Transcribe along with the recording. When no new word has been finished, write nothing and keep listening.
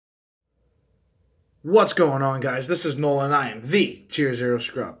What's going on, guys? This is Nolan. I am the Tier 0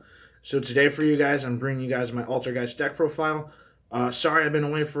 Scrub. So today for you guys, I'm bringing you guys my Altergeist deck profile. Sorry I've been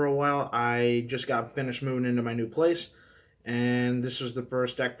away for a while. I just got finished moving into my new place, and this was the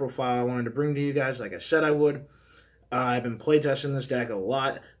first deck profile I wanted to bring to you guys, like I said I would. I've been playtesting this deck a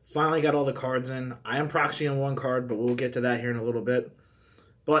lot. Finally got all the cards in. I am proxying one card, but we'll get to that here in a little bit.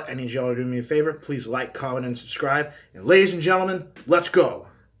 But I need y'all to do me a favor. Please like, comment, and subscribe. And ladies and gentlemen, let's go!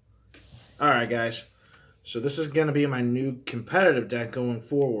 Alright, guys. So this is going to be my new competitive deck going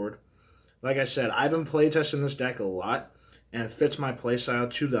forward. Like I said, I've been playtesting this deck a lot, and it fits my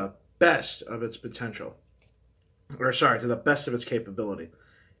playstyle to the best of its potential. Or sorry, to the best of its capability.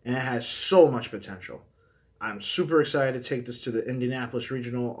 And it has so much potential. I'm super excited to take this to the Indianapolis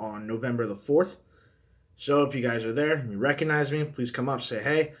Regional on November the 4th. So if you guys are there and you recognize me, please come up, say,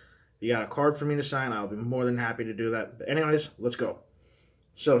 hey, you got a card for me to sign. I'll be more than happy to do that. But anyways, let's go.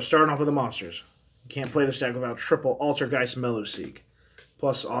 So starting off with the monsters. You can't play this deck without triple Altergeist Mellowseek.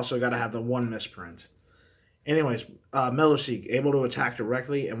 Plus, also got to have the one misprint. Anyways, Mellowseek, able to attack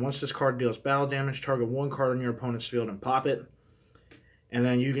directly, and once this card deals battle damage, target one card on your opponent's field and pop it. And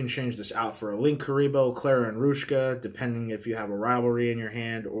then you can change this out for a Link Karibo, Clara, and Rushka, depending if you have a rivalry in your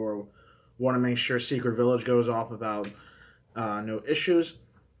hand or want to make sure Secret Village goes off without no issues.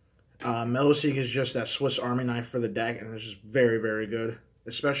 Mellowseek is just that Swiss Army knife for the deck, and it's just very, very good.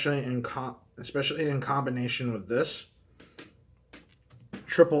 Especially in combination with this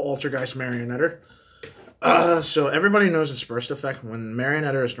triple Altergeist Marionetter. So everybody knows its burst effect. When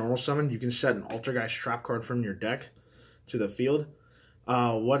Marionetter is normal summoned, you can set an Altergeist trap card from your deck to the field.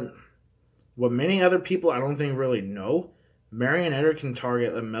 What many other people I don't think really know, Marionetter can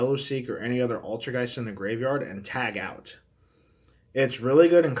target a Mellowseek or any other Altergeist in the graveyard and tag out. It's really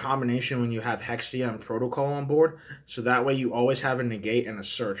good in combination when you have Hexia and Protocol on board, so that way you always have a negate and a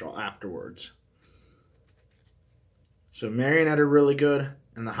search afterwards. So Marionetter really good,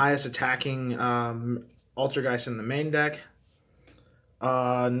 and the highest attacking Altergeist in the main deck.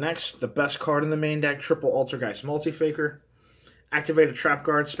 Next, the best card in the main deck, triple Altergeist Multifaker. Activate a trap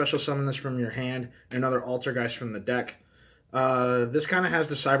card, special summon this from your hand, and another Altergeist from the deck. This kind of has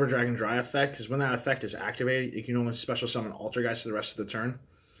the Cyber Dragon Dry effect, because when that effect is activated, you can only special summon Altergeist for the rest of the turn,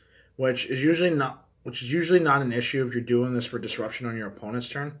 which is usually not an issue if you're doing this for disruption on your opponent's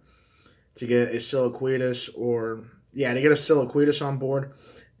turn. To get a Siliquitus on board,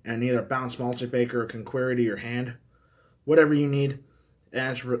 and either bounce Multifaker or Conqueror to your hand, whatever you need,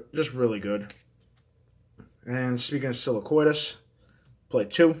 and it's just really good. And speaking of Siliquitus, play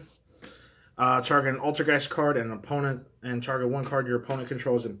 2. Target an Altergeist card and target one card your opponent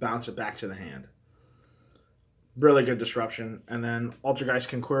controls and bounce it back to the hand. Really good disruption. And then Altergeist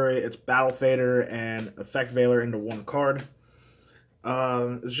Conqueror, it's Battle Fader and Effect Veiler into one card.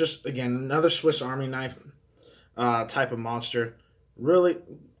 It's just, again, another Swiss Army knife type of monster. I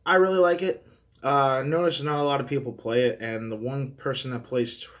really like it. Notice not a lot of people play it, and the one person that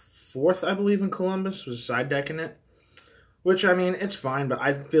placed 4th, I believe, in Columbus was side decking it. Which, I mean, it's fine, but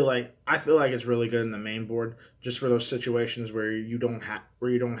I feel like it's really good in the main board, just for those situations where you don't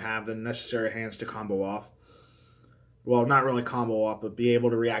have the necessary hands to combo off. Well, not really combo off, but be able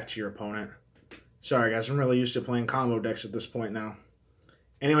to react to your opponent. Sorry, guys, I'm really used to playing combo decks at this point now.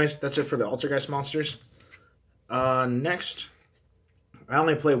 Anyways, that's it for the Altergeist monsters. Next, I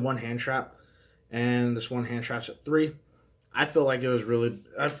only played one hand trap, and this one hand trap's at 3. I feel like it was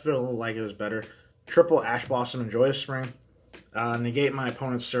better. Triple Ash Blossom and Joyous Spring. Negate my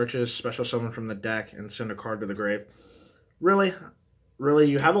opponent's searches, special summon from the deck, and send a card to the grave. Really,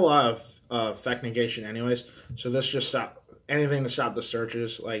 you have a lot of effect negation anyways, so this just stop anything to stop the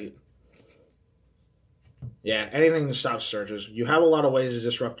searches. Anything to stop searches. You have a lot of ways to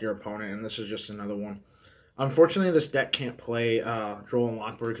disrupt your opponent, and this is just another one. Unfortunately, this deck can't play Droll and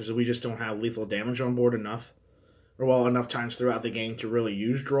Lockbird because we just don't have lethal damage on board enough times throughout the game to really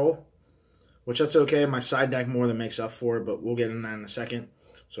use Droll. Which that's okay, my side deck more than makes up for it, but we'll get into that in a second.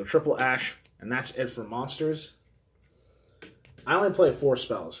 So triple Ash, and that's it for monsters. I only play 4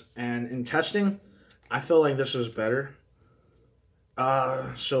 spells, and in testing, I feel like this was better.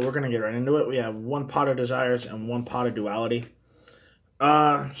 So we're going to get right into it. We have 1 Pot of Desires and 1 Pot of Duality.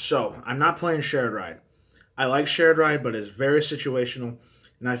 So I'm not playing Shared Ride. I like Shared Ride, but it's very situational,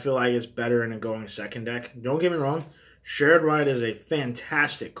 and I feel like it's better in a going second deck. Don't get me wrong, Shared Ride is a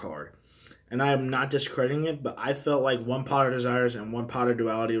fantastic card. And I am not discrediting it, but I felt like 1 Pot of Desires and 1 Pot of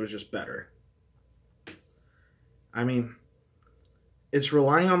Duality was just better. I mean, it's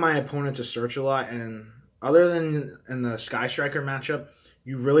relying on my opponent to search a lot, and other than in the Sky Striker matchup,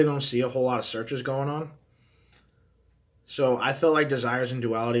 you really don't see a whole lot of searches going on. So I felt like Desires and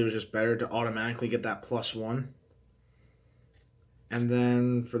Duality was just better to automatically get that +1. And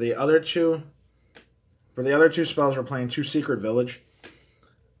then for the other two spells, we're playing 2 Secret Village.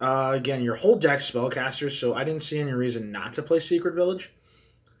 Again, your whole deck's spellcasters, so I didn't see any reason not to play Secret Village.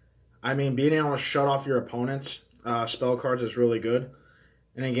 I mean, being able to shut off your opponent's spell cards is really good.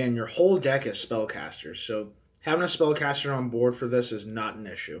 And again, your whole deck is spellcasters, so having a spellcaster on board for this is not an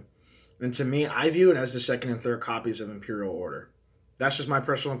issue. And to me, I view it as the second and third copies of Imperial Order. That's just my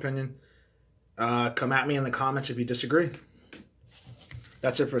personal opinion. Come at me in the comments if you disagree.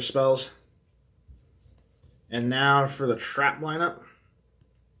 That's it for spells. And now for the trap lineup.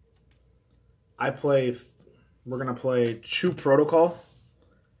 We're going to play 2 Protocol.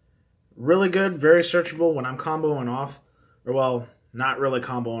 Really good, very searchable when I'm comboing off. Or, well, not really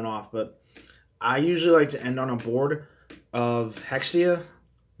comboing off, but I usually like to end on a board of Hextia,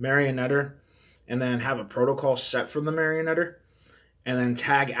 Marionetter, and then have a Protocol set from the Marionetter, and then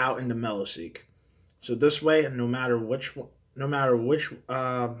tag out into Mellowseek. So this way, no matter which one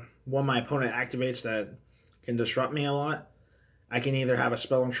my opponent activates that can disrupt me a lot, I can either have a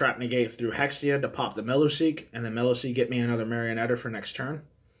spell and trap negate through Hextia to pop the Mellowseek, and then Mellowseek get me another Marionetter for next turn.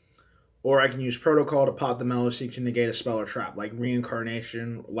 Or I can use Protocol to pop the Mellowseek to negate a spell or trap, like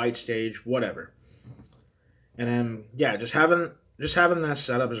Reincarnation, Light Stage, whatever. And then, yeah, just having that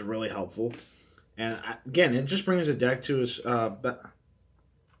setup is really helpful. And again, it just brings the deck to its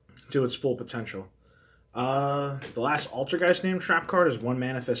full potential. The last Altergeist named trap card is 1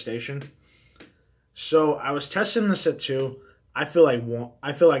 Manifestation. So I was testing this at 2. I feel like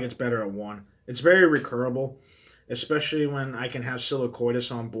it's better at 1. It's very recurable, especially when I can have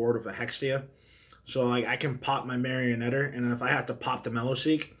Silicoitus on board with a Hextia. So like I can pop my Marionetter, and if I have to pop the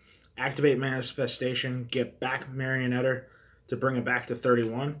Mellowseek, activate Manifestation, get back Marionetter to bring it back to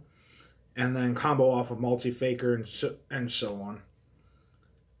 31, and then combo off a Multi-Faker and so on.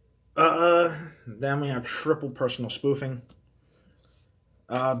 Then we have triple Personal Spoofing.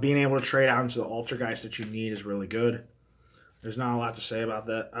 Being able to trade out into the Altergeist that you need is really good. There's not a lot to say about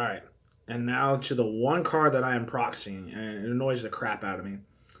that. Alright, and now to the one card that I am proxying, and it annoys the crap out of me.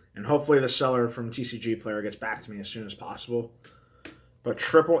 And hopefully the seller from TCG Player gets back to me as soon as possible. But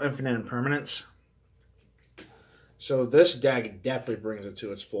triple Infinite Impermanence. So this deck definitely brings it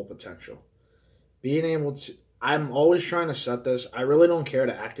to its full potential. Being able to... I'm always trying to set this. I really don't care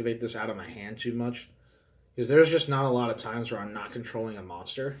to activate this out of my hand too much, because there's just not a lot of times where I'm not controlling a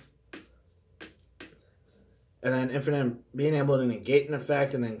monster. And then being able to negate an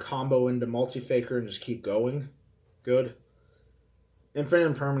effect and then combo into Multi-Faker and just keep going. Good. Infinite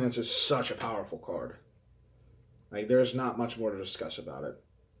Impermanence is such a powerful card. Like, there's not much more to discuss about it.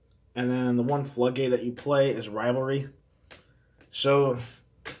 And then the one Floodgate that you play is Rivalry. So,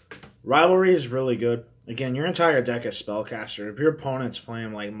 Rivalry is really good. Again, your entire deck is Spellcaster. If your opponent's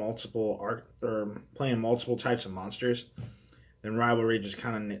playing like multiple types of monsters, then Rivalry just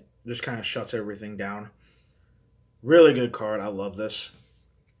kind of shuts everything down. Really good card. I love this.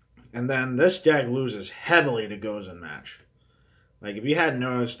 And then this deck loses heavily to Gozen Match. Like, if you hadn't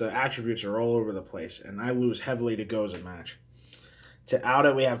noticed, the attributes are all over the place, and I lose heavily to Gozen Match. To out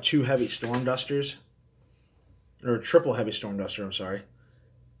it, we have 2 Heavy Storm Dusters. Or triple Heavy Storm Duster, I'm sorry.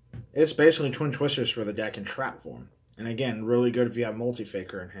 It's basically Twin Twisters for the deck in trap form. And again, really good if you have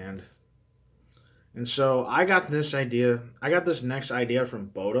Multi-Faker in hand. And so, I got this next idea from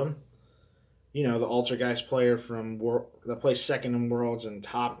Bodum. You know, the Altergeist player that plays second in Worlds and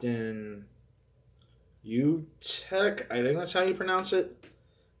topped in UTEC. I think that's how you pronounce it.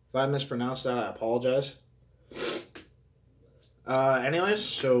 If I mispronounced that, I apologize. Anyways,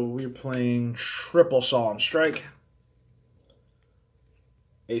 so we're playing triple Solemn Strike,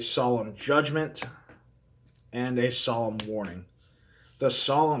 a Solemn Judgment, and a Solemn Warning. The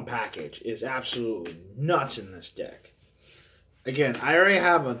Solemn package is absolutely nuts in this deck. Again, I already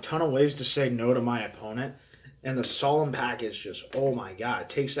have a ton of ways to say no to my opponent, and the Solemn package just, oh my god,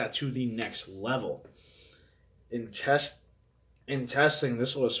 takes that to the next level. In testing,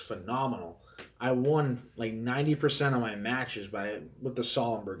 this was phenomenal. I won like 90% of my matches with the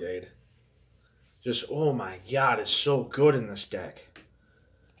Solemn Brigade. Just, oh my god, it's so good in this deck.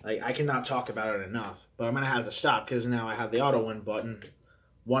 Like, I cannot talk about it enough, but I'm going to have to stop because now I have the auto win button,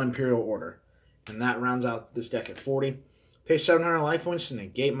 1 Imperial Order, and that rounds out this deck at 40. Pay 700 life points to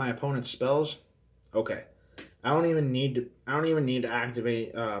negate my opponent's spells. Okay, I don't even need to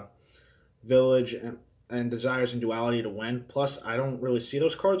activate Village and Desires and Duality to win. Plus, I don't really see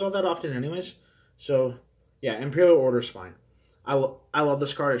those cards all that often, anyways. So, yeah, Imperial Order's fine. I love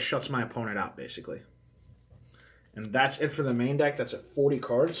this card. It shuts my opponent out, basically. And that's it for the main deck. That's at 40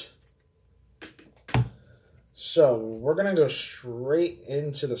 cards. So, we're going to go straight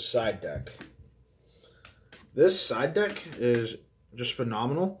into the side deck. This side deck is just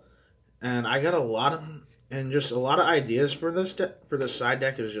phenomenal, and I got a lot of ideas for this side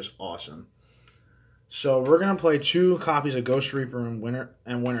deck. Is just awesome. So, we're going to play 2 copies of Ghost Reaper and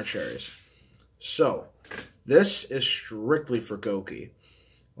Winter Cherries. So, this is strictly for Goki.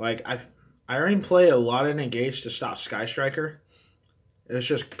 Like, I already play a lot of negates to stop Sky Striker. It's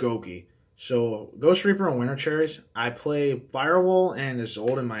just Goki. So, Ghost Reaper and Winter Cherries, I play Firewall and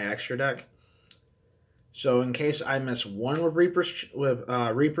Isolde in my extra deck. So, in case I miss one with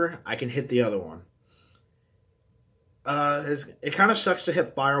Reaper, I can hit the other one. It kind of sucks to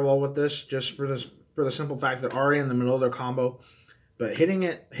hit Firewall with this, just for the simple fact that already in the middle of their combo. But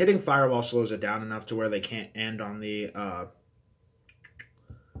hitting Firewall slows it down enough to where they can't end on the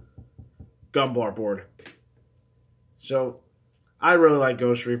Gunbar board. So, I really like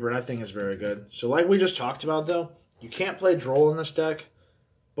Ghost Reaper, and I think it's very good. So, like we just talked about, though, you can't play Droll in this deck.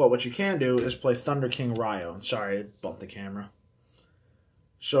 But what you can do is play Thunder King Ryo. Sorry, I bumped the camera.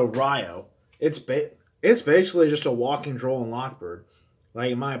 So, Ryo, it's basically just a walking Droll and Lockbird.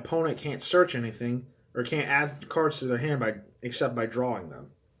 Like, my opponent can't search anything, or can't add cards to their hand except by drawing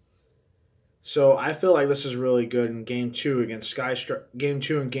them. So, I feel like this is really good in Game 2 against Game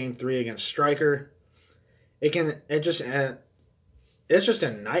 2 and Game 3 against Striker. It's just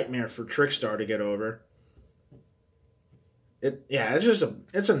a nightmare for Trickstar to get over.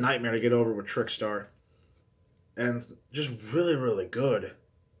 It's a nightmare to get over with Trickstar. And just really, really good.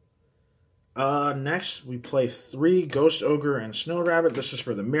 Next, we play 3 Ghost Ogre and Snow Rabbit. This is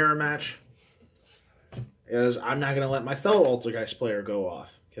for the mirror match. Because I'm not going to let my fellow Altergeist player go off.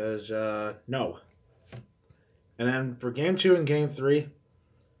 Because, no. And then for Game 2 and Game 3,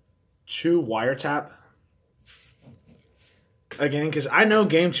 2 Wiretap. Again, because I know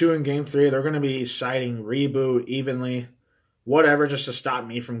Game 2 and Game 3, they're going to be citing Reboot, Evenly, whatever, just to stop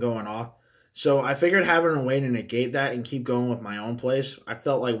me from going off. So I figured having a way to negate that and keep going with my own plays, I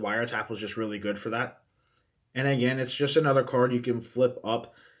felt like Wiretap was just really good for that. And again, it's just another card you can flip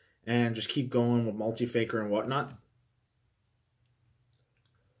up and just keep going with Multi-Faker and whatnot.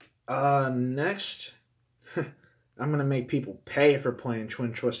 Next, I'm going to make people pay for playing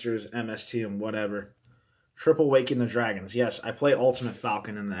Twin Twisters, MST, and whatever. Triple Waking the Dragons. Yes, I play Ultimate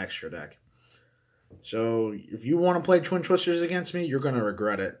Falcon in the extra deck. So, if you want to play Twin Twisters against me, you're going to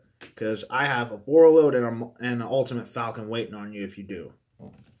regret it. Because I have a Warlord and an Ultimate Falcon waiting on you if you do.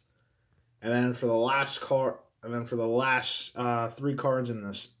 And then for the last card, and then for the last 3 cards in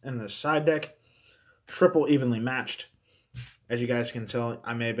this side deck, triple evenly matched. As you guys can tell,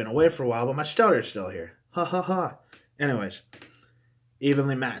 I may have been away for a while, but my Stellar's still here. Ha ha ha. Anyways,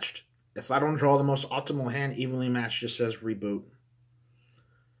 evenly matched. If I don't draw the most optimal hand, evenly matched just says reboot.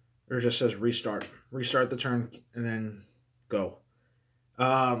 Or just says restart. Restart the turn and then go.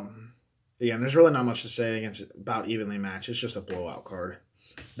 Again, there's really not much to say about evenly matched. It's just a blowout card.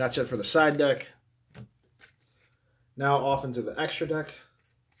 That's it for the side deck. Now off into the extra deck.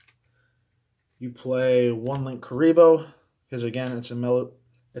 You play 1 Link Karibo. Because again, it's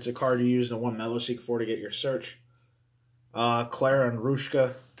a card you use the 1 Meloseek for to get your search. Clara and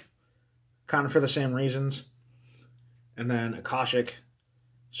Rushka. Kind of for the same reasons. And then Akashic.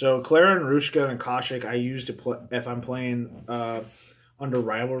 So Clara and Rushka and Akashic I use to play if I'm playing under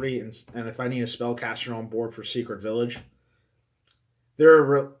Rivalry and if I need a spellcaster on board for Secret Village.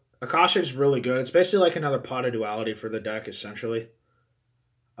 Akashic's really good. It's basically like another pot of duality for the deck, essentially.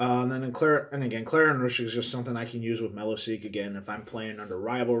 Clara and Rushka is just something I can use with Meloseek again if I'm playing under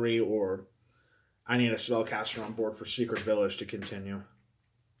Rivalry or I need a spellcaster on board for Secret Village to continue.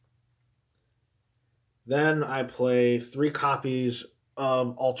 Then I play 3 copies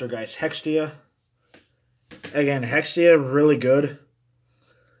of Altergeist Hextia. Again, Hextia, really good.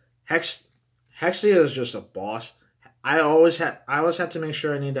 Hextia is just a boss. I always have to make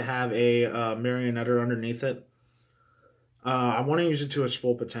sure I need to have a Marionetter underneath it. I want to use it to its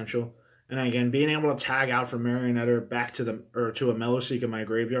full potential. And again, being able to tag out from Marionetter back to a Meloseek in my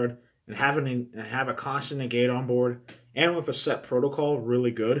graveyard and have a constant negate on board and with a set protocol,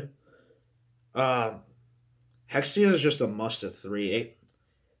 really good. Hextia is just a must at 3.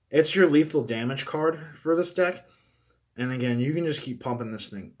 It's your lethal damage card for this deck. And again, you can just keep pumping this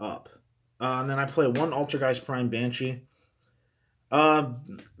thing up. And then I play 1 Altergeist Prime Banshee.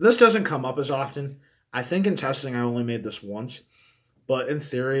 This doesn't come up as often. I think in testing I only made this once. But in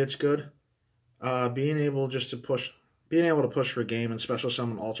theory it's good. Being able to push for game and special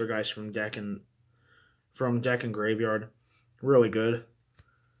summon Altergeist from deck and graveyard. Really good.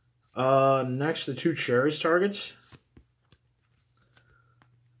 Next, the 2 Cherries targets.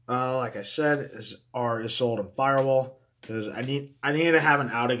 Like I said, is sold in Firewall because I needed to have an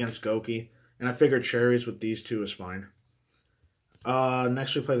out against Goki, and I figured cherries with these two is fine.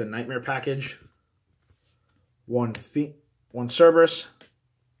 Next we play the Nightmare package. One Cerberus,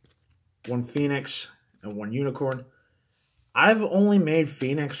 one Phoenix, and one Unicorn. I've only made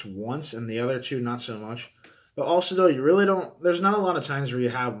Phoenix once, and the other two not so much. But also, though, you really don't... There's not a lot of times where you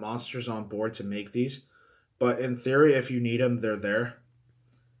have monsters on board to make these. But in theory, if you need them, they're there.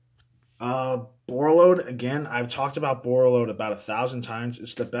 Borreload, again, I've talked about Borreload about 1,000 times.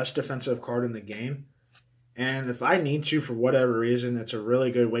 It's the best defensive card in the game. And if I need to, for whatever reason, it's a really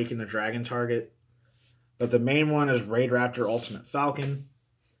good Waken the Dragon target. But the main one is Raid Raptor Ultimate Falcon.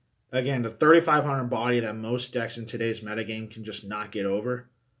 Again, the 3,500 body that most decks in today's metagame can just not get over.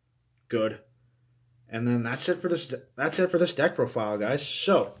 Good. And then that's it for this. That's it for this deck profile, guys.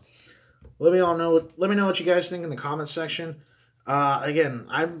 So let me know what you guys think in the comments section. Again,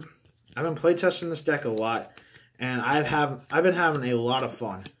 I've been playtesting this deck a lot, and I've been having a lot of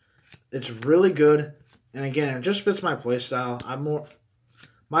fun. It's really good, and again, it just fits my playstyle.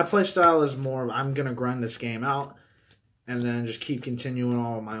 My playstyle is more. I'm gonna grind this game out, and then just keep continuing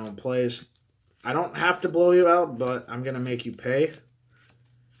all of my own plays. I don't have to blow you out, but I'm gonna make you pay.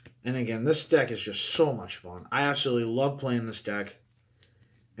 And again, this deck is just so much fun. I absolutely love playing this deck.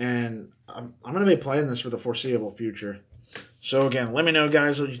 And I'm going to be playing this for the foreseeable future. So again, let me know,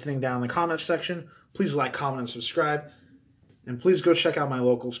 guys, what you think down in the comments section. Please like, comment, and subscribe. And please go check out my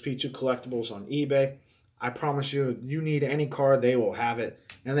locals, P2 Collectibles, on eBay. I promise you, if you need any card, they will have it.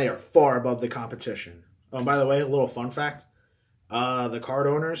 And they are far above the competition. Oh, and by the way, a little fun fact. The card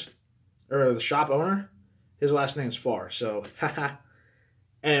owners, or the shop owner, his last name's Far. So, haha.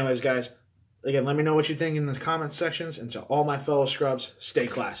 Anyways, guys, again, let me know what you think in the comments sections. And to all my fellow scrubs, stay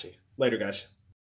classy. Later, guys.